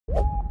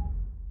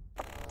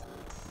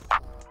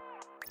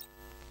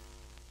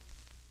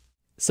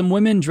some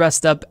women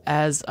dressed up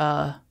as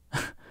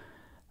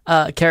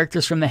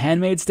characters from The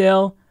Handmaid's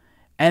Tale,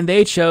 and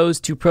they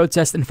chose to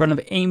protest in front of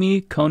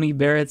Amy Coney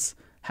Barrett's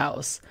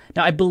house.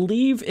 Now, I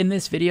believe in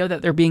this video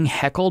that they're being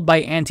heckled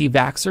by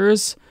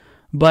anti-vaxxers,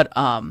 but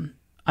I'm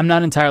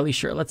not entirely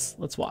sure.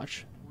 Let's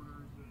watch.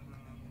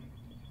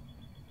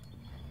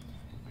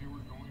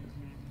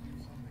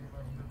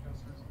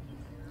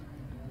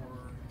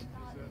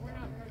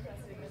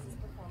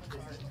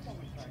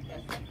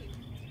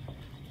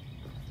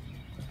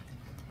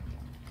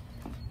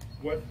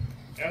 What,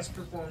 as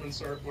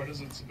performance art, what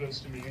is it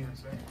supposed to mean or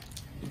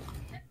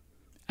say?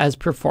 As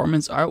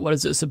performance art, what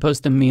is it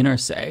supposed to mean or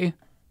say?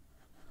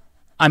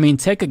 I mean,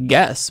 take a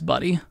guess,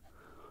 buddy.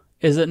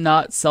 Is it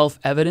not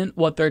self-evident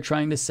what they're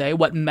trying to say?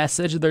 What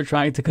message they're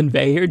trying to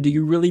convey here? Do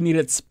you really need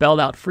it spelled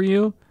out for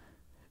you?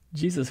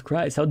 Jesus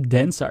Christ, how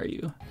dense are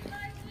you?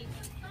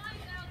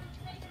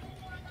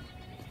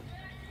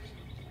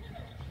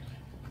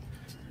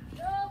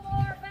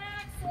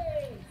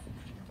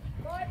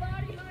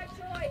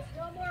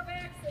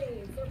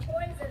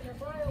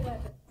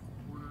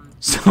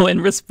 So in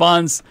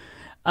response,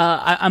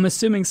 I'm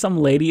assuming some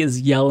lady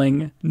is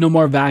yelling, "No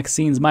more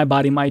vaccines, my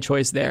body, my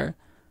choice" there.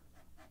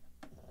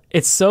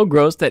 It's so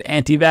gross that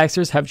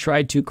anti-vaxxers have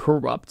tried to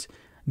corrupt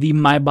the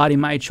 "my body,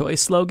 my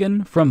choice"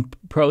 slogan from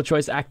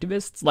pro-choice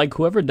activists. Like,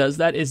 whoever does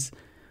that is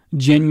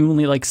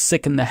genuinely like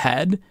sick in the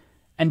head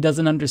and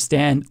doesn't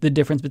understand the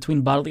difference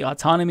between bodily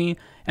autonomy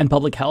and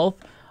public health.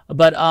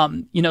 But,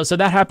 you know, so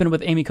that happened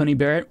with Amy Coney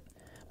Barrett.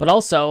 But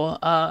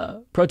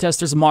also,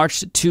 protesters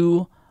marched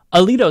to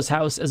Alito's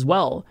house as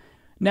well.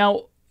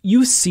 Now,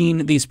 you've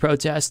seen these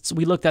protests.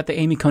 We looked at the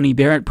Amy Coney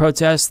Barrett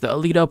protest, the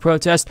Alito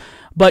protest,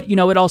 but, you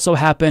know, it also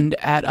happened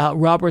at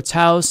Robert's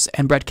house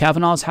and Brett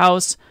Kavanaugh's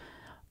house.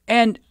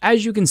 And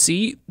as you can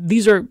see,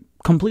 these are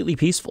completely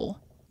peaceful.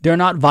 They're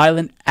not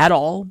violent at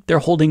all. They're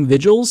holding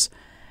vigils.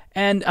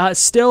 And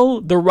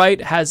still, the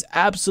right has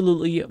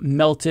absolutely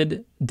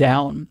melted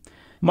down.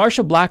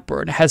 Marsha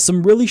Blackburn has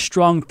some really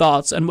strong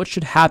thoughts on what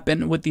should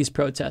happen with these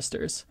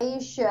protesters. They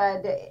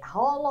should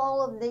haul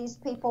all of these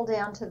people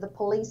down to the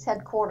police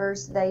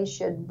headquarters. They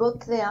should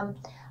book them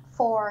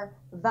for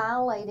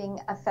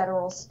violating a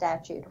federal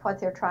statute. What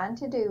they're trying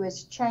to do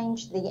is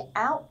change the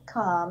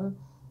outcome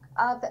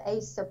of a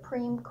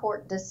Supreme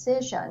Court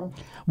decision.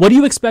 What do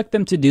you expect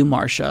them to do,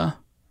 Marsha?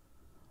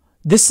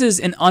 This is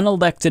an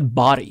unelected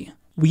body.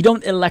 We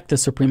don't elect the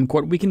Supreme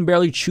Court. We can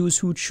barely choose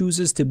who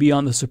chooses to be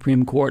on the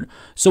Supreme Court.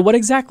 So what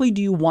exactly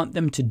do you want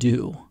them to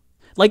do?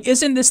 Like,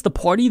 isn't this the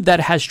party that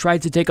has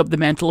tried to take up the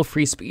mantle of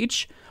free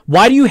speech?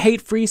 Why do you hate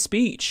free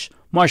speech,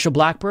 Marsha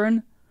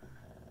Blackburn?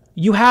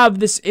 You have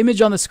this image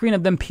on the screen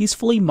of them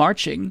peacefully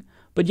marching,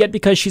 but yet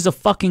because she's a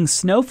fucking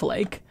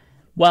snowflake,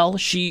 well,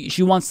 she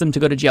wants them to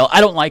go to jail.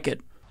 I don't like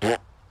it. Shut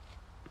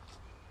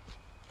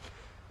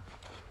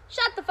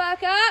the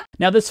fuck up!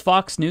 Now, this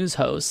Fox News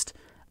host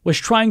was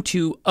trying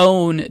to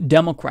own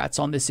Democrats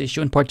on this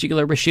issue, in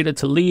particular Rashida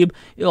Tlaib,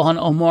 Ilhan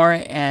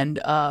Omar, and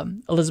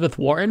Elizabeth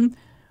Warren,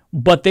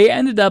 but they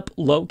ended up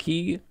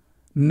low-key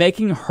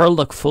making her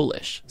look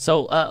foolish.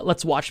 So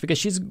let's watch, because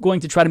she's going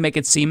to try to make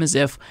it seem as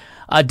if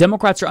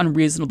Democrats are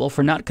unreasonable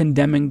for not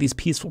condemning these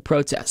peaceful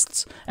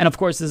protests. And of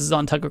course, this is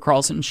on Tucker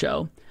Carlson's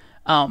show.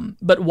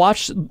 But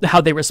watch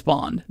how they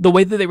respond. The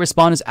way that they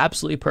respond is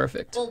absolutely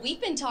perfect. Well,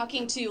 we've been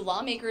talking to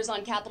lawmakers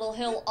on Capitol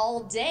Hill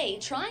all day,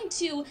 trying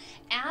to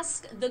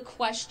ask the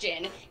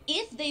question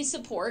if they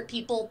support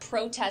people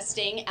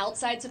protesting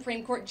outside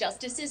Supreme Court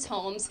justices'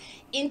 homes,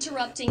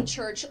 interrupting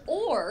church,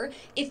 or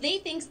if they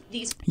think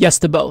these... Yes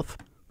to both.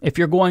 If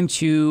you're going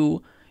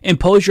to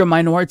impose your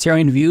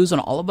minoritarian views on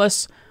all of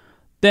us,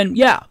 then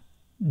yeah,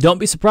 don't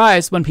be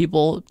surprised when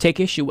people take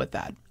issue with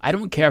that. I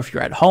don't care if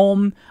you're at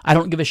home. I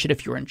don't give a shit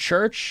if you're in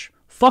church.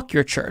 Fuck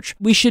your church.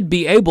 We should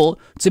be able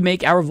to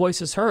make our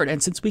voices heard.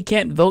 And since we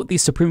can't vote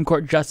these Supreme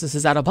Court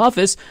justices out of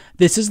office,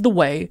 this is the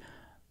way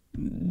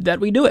that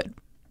we do it,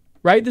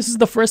 right? This is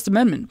the First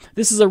Amendment.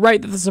 This is a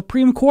right that the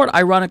Supreme Court,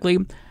 ironically,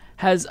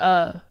 has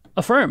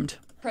affirmed.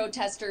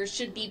 Protesters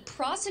should be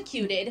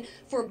prosecuted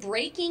for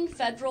breaking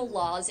federal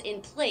laws in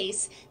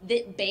place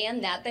that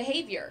ban that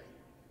behavior.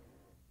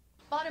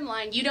 Bottom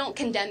line, you don't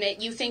condemn it.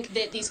 You think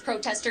that these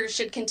protesters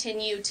should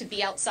continue to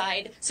be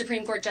outside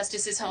Supreme Court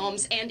justices'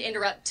 homes and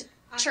interrupt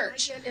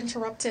church. I get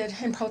interrupted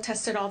and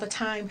protested all the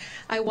time.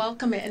 I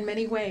welcome it in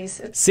many ways.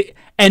 See,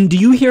 and do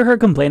you hear her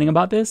complaining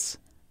about this?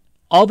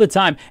 All the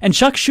time. And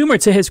Chuck Schumer,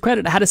 to his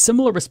credit, had a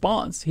similar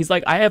response. He's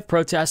like, I have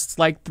protests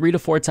like 3 to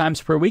 4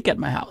 times per week at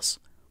my house.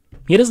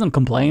 He doesn't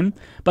complain.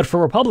 But for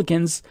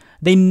Republicans,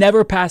 they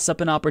never pass up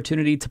an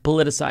opportunity to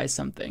politicize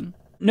something.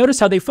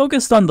 Notice how they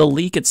focused on the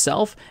leak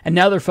itself, and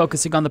now they're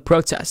focusing on the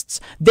protests.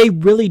 They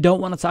really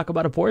don't want to talk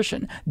about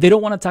abortion. They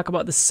don't want to talk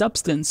about the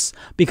substance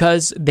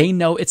because they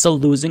know it's a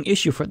losing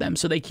issue for them,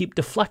 so they keep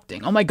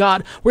deflecting. Oh my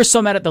God, we're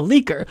so mad at the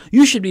leaker.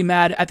 You should be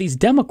mad at these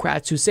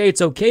Democrats who say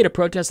it's okay to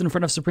protest in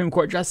front of Supreme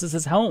Court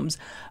justices' homes.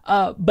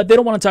 But they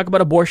don't want to talk about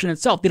abortion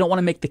itself. They don't want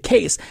to make the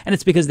case, and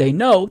it's because they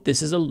know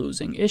this is a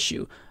losing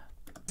issue.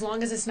 As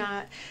long as it's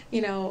not,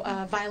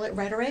 violent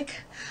rhetoric,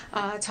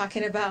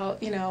 talking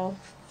about,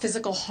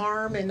 physical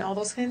harm and all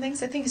those kind of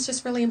things. I think it's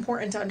just really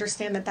important to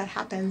understand that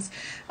happens.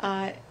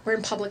 We're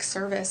in public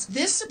service.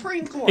 This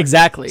Supreme Court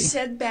exactly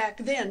said back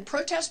then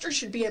protesters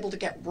should be able to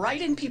get right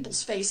in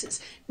people's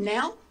faces.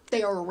 Now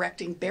they are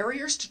erecting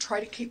barriers to try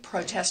to keep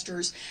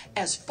protesters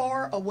as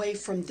far away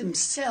from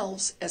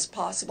themselves as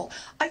possible.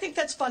 I think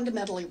that's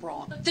fundamentally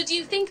wrong. So do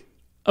you think...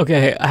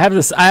 Okay, I have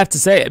to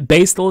say it.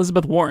 Based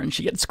Elizabeth Warren,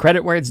 she gets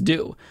credit where it's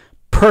due.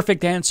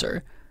 Perfect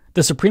answer.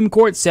 The Supreme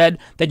Court said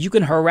that you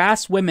can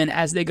harass women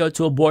as they go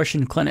to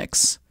abortion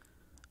clinics.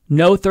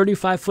 No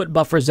 35-foot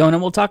buffer zone,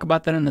 and we'll talk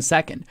about that in a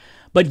second.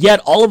 But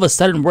yet, all of a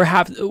sudden,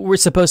 we're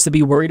supposed to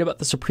be worried about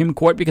the Supreme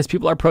Court because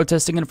people are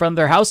protesting in front of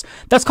their house?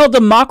 That's called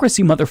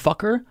democracy,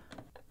 motherfucker.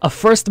 A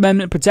First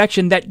Amendment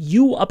protection that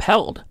you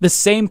upheld. The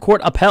same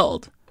court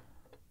upheld.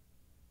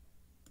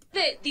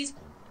 That these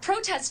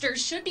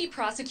protesters should be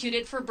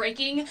prosecuted for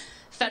breaking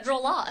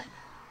federal law.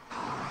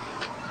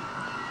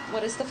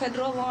 What is the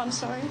federal law? I'm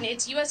sorry.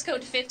 It's U.S. Code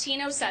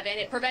 1507.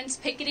 It prevents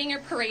picketing or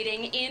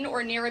parading in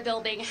or near a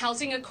building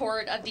housing a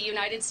court of the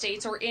United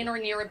States or in or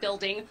near a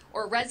building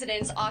or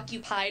residence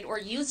occupied or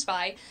used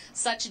by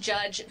such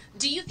judge.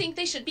 Do you think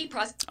they should be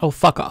prosecuted? Oh,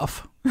 fuck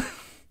off.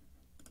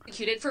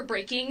 For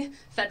breaking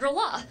federal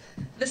law?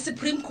 The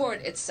Supreme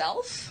Court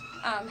itself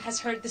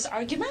has heard this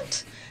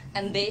argument,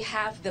 and they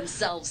have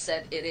themselves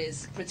said it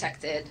is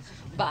protected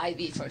by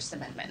the First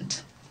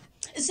Amendment.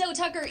 So,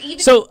 Tucker,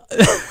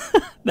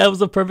 that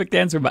was a perfect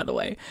answer, by the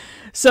way.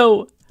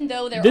 So,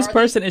 this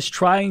person is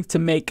trying to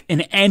make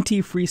an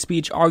anti-free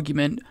speech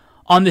argument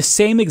on the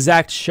same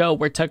exact show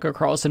where Tucker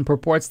Carlson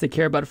purports to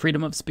care about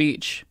freedom of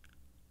speech.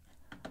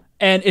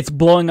 And it's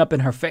blowing up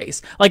in her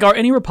face. Like, are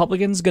any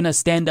Republicans going to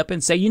stand up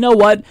and say, you know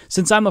what,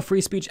 since I'm a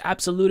free speech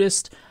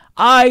absolutist,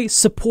 I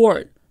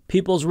support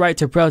people's right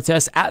to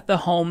protest at the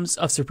homes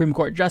of Supreme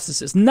Court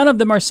justices? None of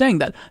them are saying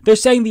that. They're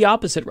saying the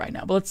opposite right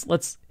now. But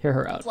let's hear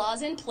her out.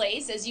 Laws in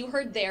place, as you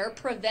heard there,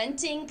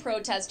 preventing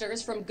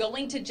protesters from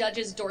going to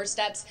judges'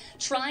 doorsteps,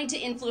 trying to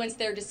influence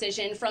their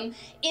decision, from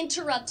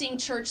interrupting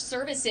church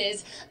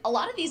services. A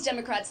lot of these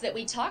Democrats that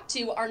we talk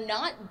to are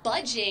not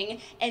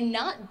budging and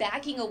not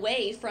backing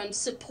away from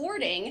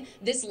supporting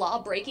this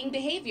law-breaking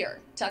behavior.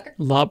 Tucker?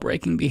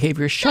 Law-breaking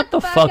behavior. Shut the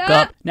fuck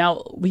up.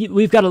 Now,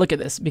 we've got to look at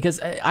this because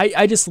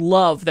I just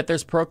love that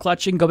there's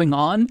pearl-clutching going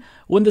on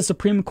when the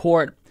Supreme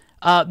Court,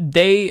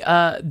 they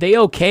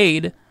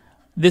okayed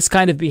this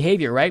kind of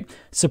behavior, right?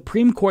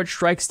 Supreme Court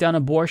strikes down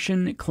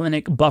abortion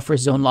clinic buffer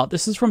zone law.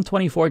 This is from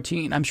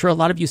 2014. I'm sure a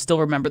lot of you still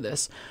remember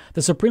this.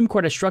 The Supreme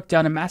Court has struck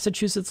down a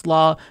Massachusetts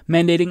law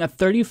mandating a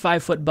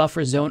 35-foot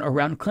buffer zone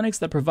around clinics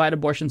that provide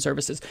abortion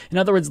services. In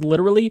other words,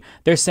 literally,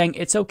 they're saying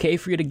it's okay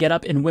for you to get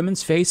up in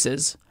women's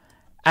faces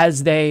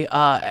as they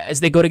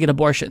go to get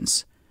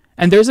abortions.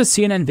 And there's a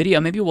CNN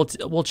video, maybe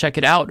we'll check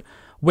it out,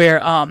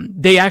 where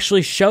they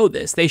actually show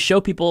this. They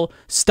show people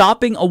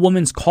stopping a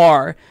woman's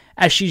car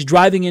as she's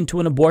driving into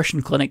an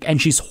abortion clinic,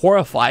 and she's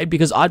horrified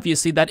because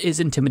obviously that is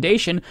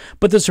intimidation,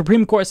 but the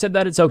Supreme Court said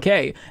that it's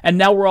okay. And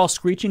now we're all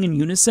screeching in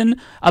unison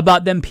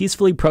about them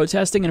peacefully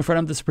protesting in front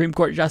of the Supreme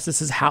Court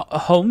justices'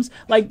 homes.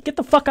 Like, get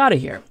the fuck out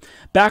of here.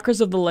 Backers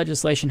of the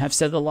legislation have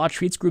said the law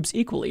treats groups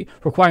equally,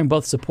 requiring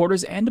both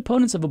supporters and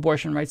opponents of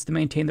abortion rights to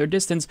maintain their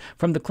distance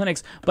from the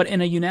clinics. But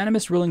in a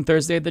unanimous ruling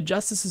Thursday, the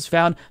justices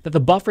found that the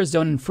buffer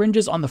zone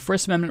infringes on the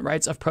First Amendment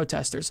rights of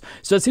protesters.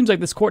 So it seems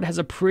like this court has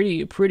a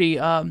pretty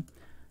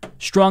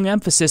strong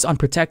emphasis on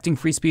protecting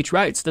free speech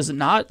rights, does it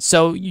not?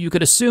 So you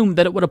could assume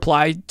that it would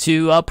apply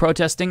to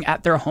protesting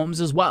at their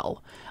homes as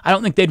well. I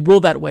don't think they'd rule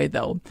that way,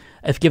 though,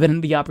 if given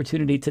the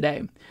opportunity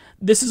today.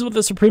 This is what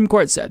the Supreme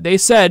Court said. They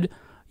said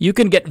you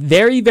can get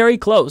very, very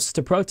close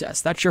to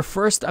protest. That's your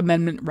First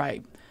Amendment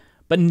right.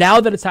 But now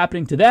that it's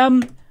happening to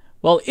them,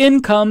 well,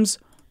 in comes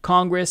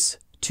Congress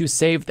to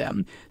save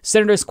them.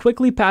 Senators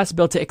quickly passed a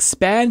bill to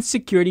expand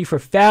security for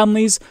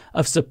families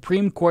of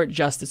Supreme Court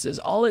justices.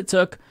 All it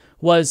took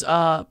was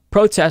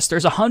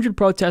protesters, 100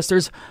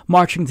 protesters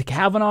marching to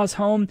Kavanaugh's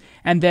home,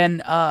 and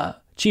then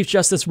Chief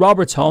Justice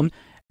Roberts' home,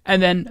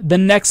 and then the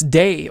next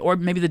day, or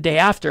maybe the day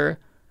after,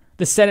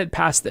 the Senate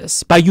passed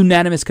this by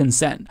unanimous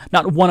consent,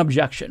 not one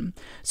objection.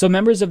 So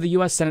members of the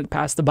U.S. Senate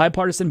passed the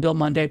bipartisan bill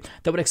Monday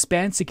that would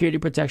expand security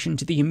protection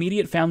to the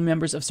immediate family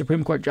members of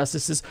Supreme Court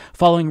justices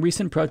following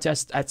recent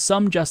protests at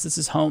some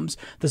justices' homes.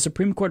 The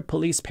Supreme Court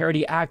Police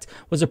Parity Act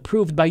was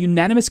approved by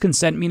unanimous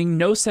consent, meaning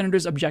no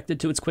senators objected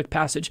to its quick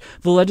passage.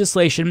 The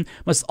legislation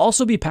must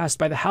also be passed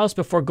by the House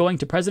before going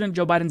to President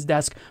Joe Biden's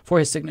desk for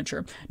his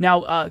signature.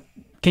 Now,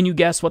 can you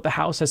guess what the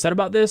House has said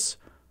about this?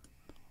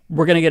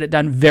 We're going to get it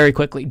done very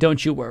quickly.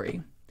 Don't you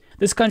worry.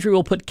 This country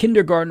will put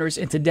kindergartners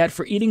into debt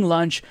for eating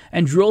lunch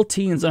and drill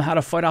teens on how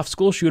to fight off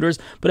school shooters.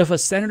 But if a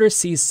senator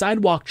sees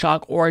sidewalk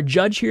chalk or a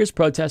judge hears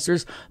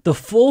protesters, the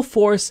full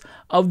force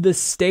of the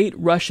state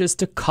rushes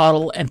to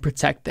coddle and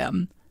protect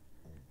them.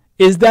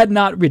 Is that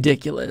not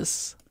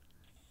ridiculous?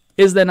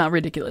 Is that not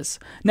ridiculous?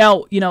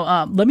 Now,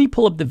 let me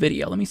pull up the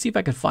video. Let me see if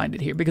I can find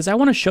it here because I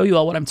want to show you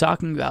all what I'm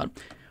talking about.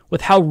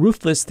 with how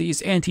ruthless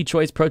these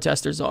anti-choice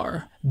protesters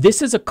are.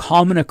 This is a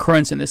common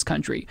occurrence in this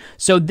country.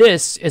 So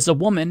this is a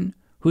woman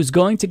who's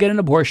going to get an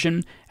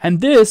abortion, and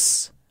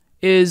this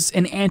is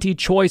an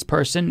anti-choice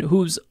person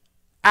who's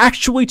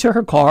actually to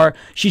her car.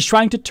 She's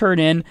trying to turn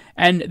in,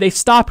 and they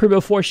stop her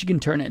before she can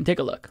turn in. Take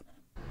a look.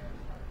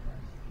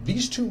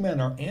 These two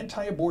men are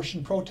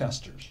anti-abortion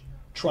protesters,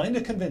 trying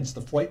to convince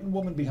the frightened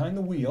woman behind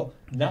the wheel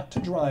not to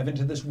drive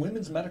into this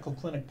women's medical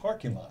clinic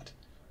parking lot,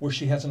 where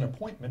she has an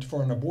appointment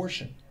for an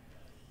abortion.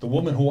 The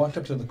woman who walked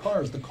up to the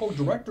car is the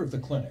co-director of the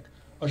clinic,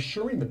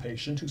 assuring the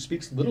patient, who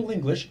speaks little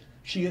English,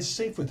 she is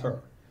safe with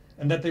her,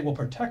 and that they will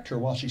protect her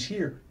while she's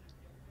here.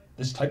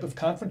 This type of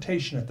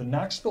confrontation at the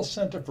Knoxville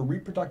Center for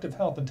Reproductive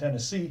Health in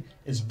Tennessee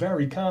is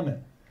very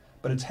common,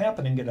 but it's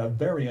happening at a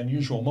very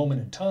unusual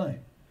moment in time,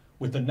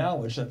 with the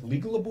knowledge that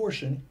legal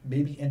abortion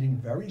may be ending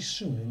very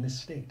soon in this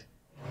state.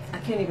 I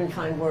can't even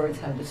find words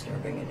how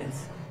disturbing it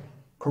is.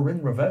 Corinne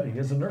Ravetti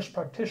is a nurse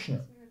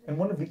practitioner and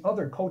one of the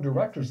other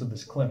co-directors of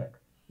this clinic,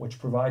 which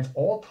provides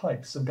all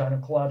types of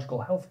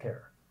gynecological health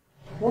care.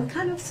 What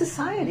kind of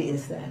society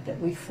is that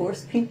we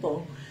force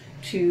people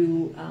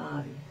to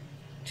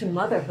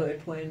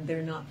motherhood when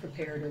they're not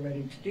prepared or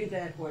ready to do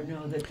that, or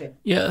know that they...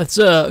 Yeah, that's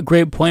a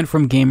great point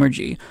from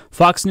Gamergy.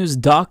 Fox News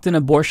docked an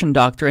abortion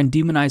doctor and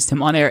demonized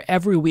him on air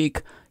every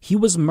week. He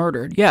was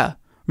murdered. Yeah,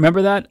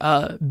 remember that?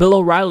 Bill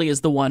O'Reilly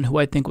is the one who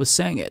I think was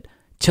saying it.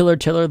 Tiller,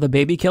 the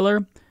baby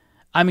killer.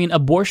 I mean,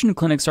 abortion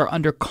clinics are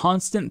under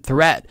constant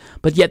threat,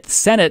 but yet the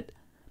Senate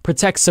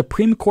protects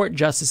Supreme Court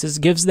justices,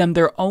 gives them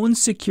their own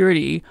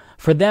security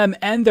for them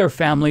and their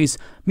families.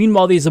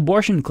 Meanwhile, these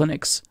abortion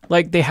clinics,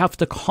 they have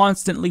to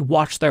constantly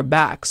watch their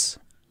backs.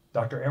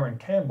 Dr. Aaron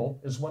Campbell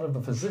is one of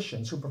the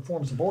physicians who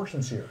performs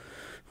abortions here.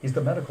 He's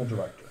the medical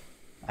director.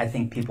 I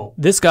think people...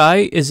 This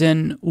guy is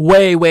in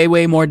way, way,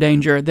 way more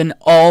danger than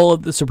all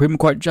of the Supreme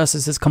Court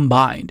justices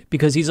combined,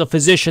 because he's a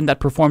physician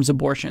that performs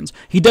abortions.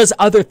 He does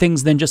other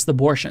things than just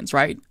abortions,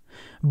 right?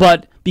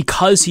 But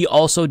because he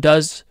also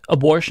does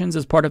abortions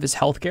as part of his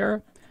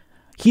healthcare,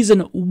 he's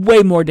in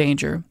way more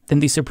danger than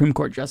the Supreme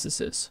Court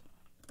justices.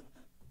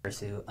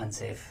 Pursue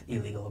unsafe,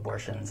 illegal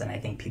abortions, and I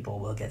think people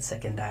will get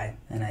sick and die,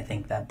 and I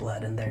think that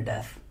blood and their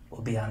death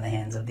will be on the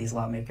hands of these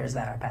lawmakers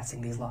that are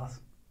passing these laws.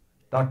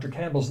 Dr.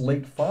 Campbell's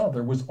late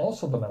father was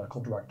also the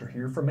medical director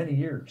here for many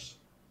years.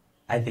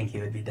 I think he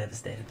would be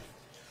devastated.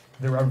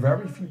 There are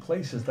very few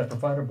places that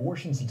provide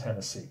abortions in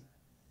Tennessee.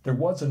 There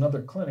was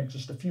another clinic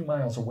just a few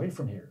miles away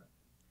from here.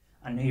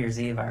 On New Year's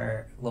Eve,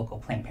 our local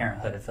Planned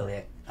Parenthood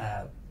affiliate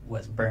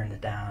was burned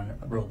down,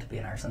 ruled to be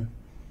an arson.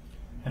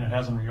 And it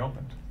hasn't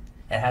reopened?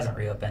 It hasn't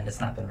reopened. It's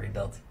not been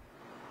rebuilt.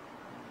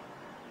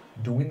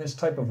 Doing this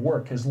type of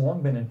work has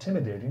long been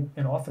intimidating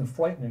and often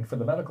frightening for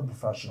the medical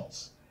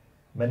professionals.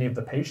 Many of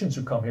the patients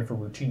who come here for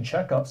routine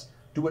checkups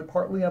do it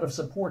partly out of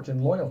support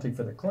and loyalty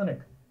for the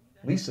clinic,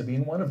 Lisa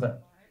being one of them.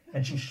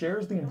 And she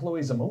shares the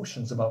employees'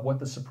 emotions about what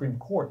the Supreme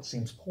Court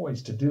seems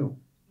poised to do.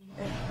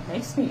 It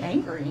makes me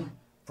angry.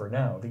 For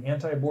now, the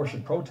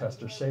anti-abortion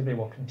protesters say they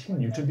will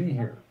continue to be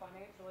here.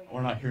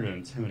 We're not here to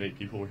intimidate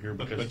people. We're here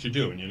because... But you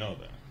do, and you know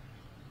that.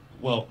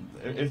 Well,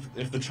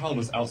 if the child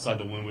was outside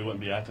the womb, we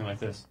wouldn't be acting like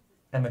this.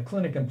 And the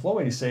clinic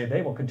employees say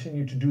they will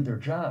continue to do their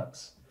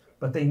jobs.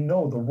 But they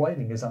know the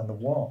writing is on the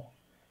wall,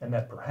 and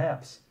that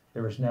perhaps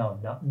there is now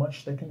not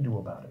much they can do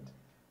about it.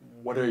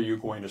 What are you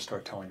going to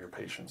start telling your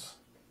patients?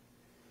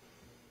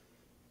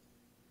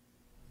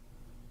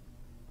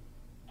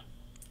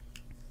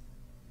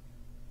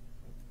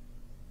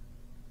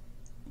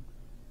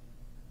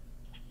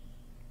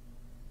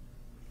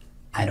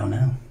 I don't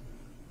know.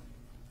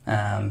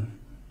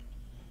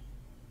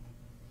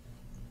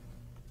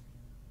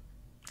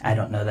 I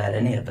don't know that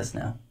any of us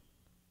know.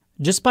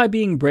 Just by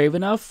being brave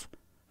enough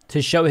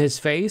to show his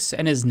face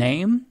and his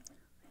name,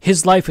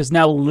 his life is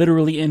now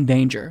literally in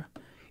danger.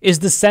 Is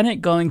the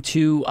Senate going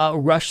to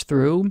rush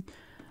through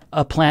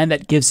a plan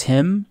that gives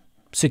him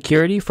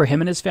security for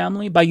him and his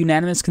family by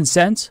unanimous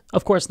consent?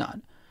 Of course not.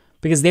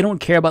 Because they don't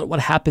care about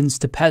what happens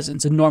to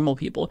peasants and normal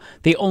people.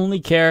 They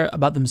only care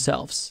about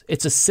themselves.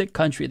 It's a sick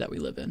country that we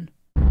live in.